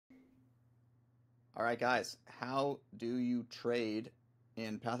All right, guys, how do you trade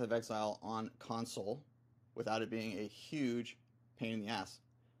in Path of Exile on console without it being a huge pain in the ass?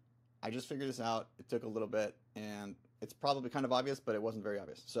 I just figured this out. It took a little bit, and it's probably kind of obvious, but it wasn't very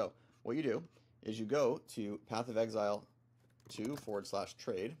obvious. So what you do is you go to Path of Exile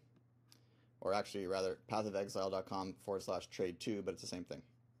 2/trade, or actually rather pathofexile.com/trade2, but it's the same thing.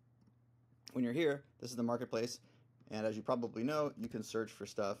 When you're here, this is the marketplace, and as you probably know, you can search for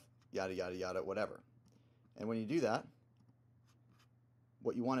stuff, yada, yada, yada, whatever. And when you do that,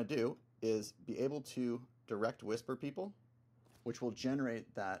 what you want to do is be able to direct whisper people, which will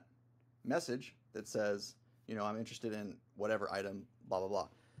generate that message that says, I'm interested in whatever item, blah, blah, blah.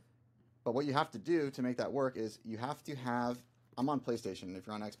 But what you have to do to make that work is you have to have, I'm on PlayStation. If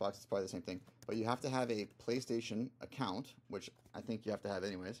you're on Xbox, it's probably the same thing. But you have to have a PlayStation account, which I think you have to have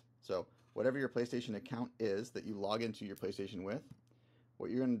anyways. So whatever your PlayStation account is that you log into your PlayStation with, what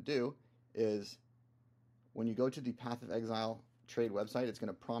you're going to do is when you go to the Path of Exile trade website, it's going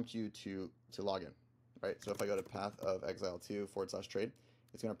to prompt you to log in, right? So if I go to Path of Exile 2/trade,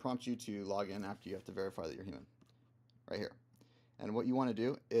 it's going to prompt you to log in after you have to verify that you're human, right here. And what you want to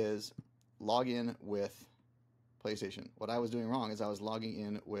do is log in with PlayStation. What I was doing wrong is I was logging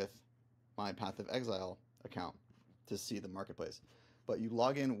in with my Path of Exile account to see the marketplace. But you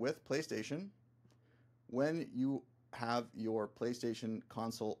log in with PlayStation when you have your PlayStation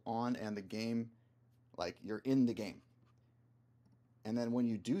console on and the game, like you're in the game. And then when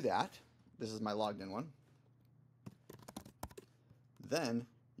you do that, this is my logged in one, then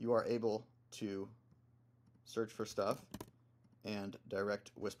you are able to search for stuff and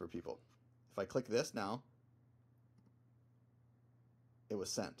direct whisper people. If I click this now, it was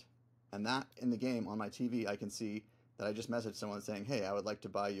sent. And that in the game on my TV, I can see that I just messaged someone saying, hey, I would like to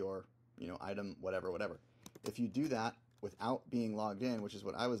buy your, item, whatever, whatever. If you do that without being logged in, which is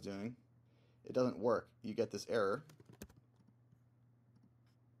what I was doing, it doesn't work. You get this error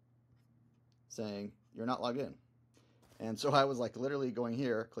saying you're not logged in. And so I was like literally going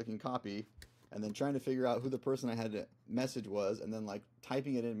here, clicking copy, and then trying to figure out who the person I had to message was, and then like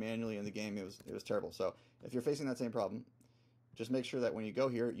typing it in manually in the game. It was terrible. So if you're facing that same problem, just make sure that when you go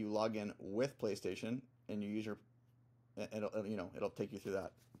here, you log in with PlayStation and you use your, it'll take you through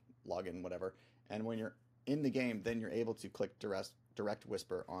that login, whatever. And when you're in the game, then you're able to click direct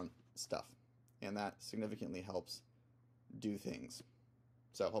whisper on stuff, and that significantly helps do things.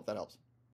 So hope that helps.